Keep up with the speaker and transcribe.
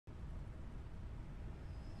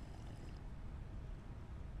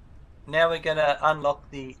now we're going to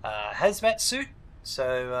unlock the hazmat suit.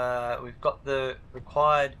 So we've got the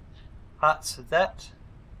required parts of that.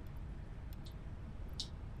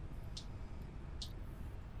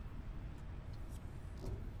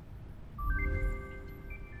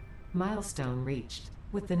 Milestone reached.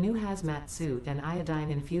 With the new hazmat suit and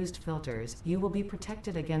iodine-infused filters, you will be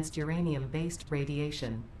protected against uranium-based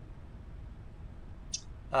radiation.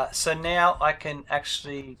 So now I can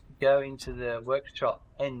actually go into the workshop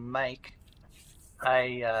and make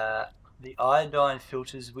the iodine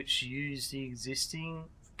filters which use the existing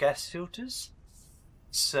gas filters.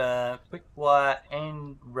 So quick wire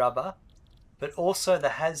and rubber, but also the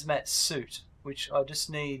hazmat suit, which I just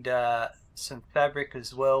need some fabric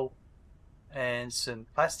as well and some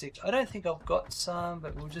plastic. I don't think I've got some,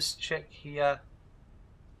 but we'll just check here.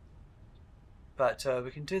 But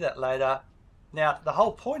we can do that later. Now the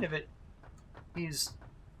whole point of it is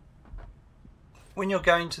when you're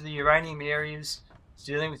going to the uranium areas,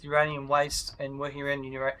 dealing with uranium waste and working around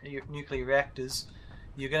your nuclear reactors,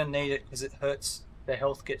 you're going to need it because it hurts, the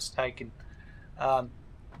health gets taken.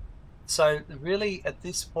 So really at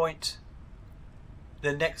this point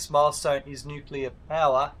the next milestone is nuclear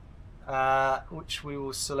power, which we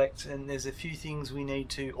will select, and there's a few things we need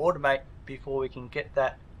to automate before we can get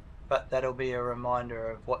that, but that'll be a reminder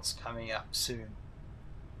of what's coming up soon.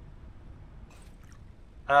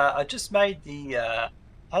 I just made the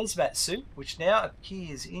hazmat suit, which now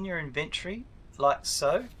appears in your inventory like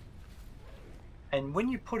so, and when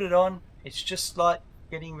you put it on, it's just like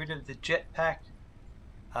getting rid of the jetpack.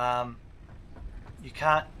 You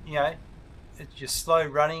can't, you know, if you're slow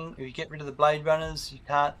running, or you get rid of the blade runners, you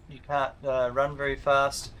can't run very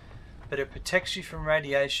fast, but it protects you from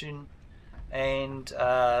radiation. And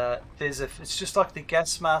it's just like the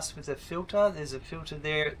gas mask with a filter. There's a filter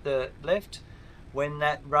there at the left. When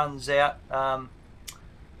that runs out,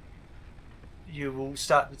 you will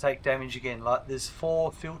start to take damage again. Like there's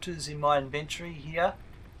 4 filters in my inventory here,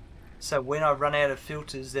 so when I run out of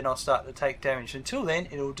filters, then I'll start to take damage. Until then,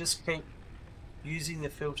 it'll just keep using the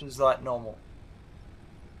filters like normal.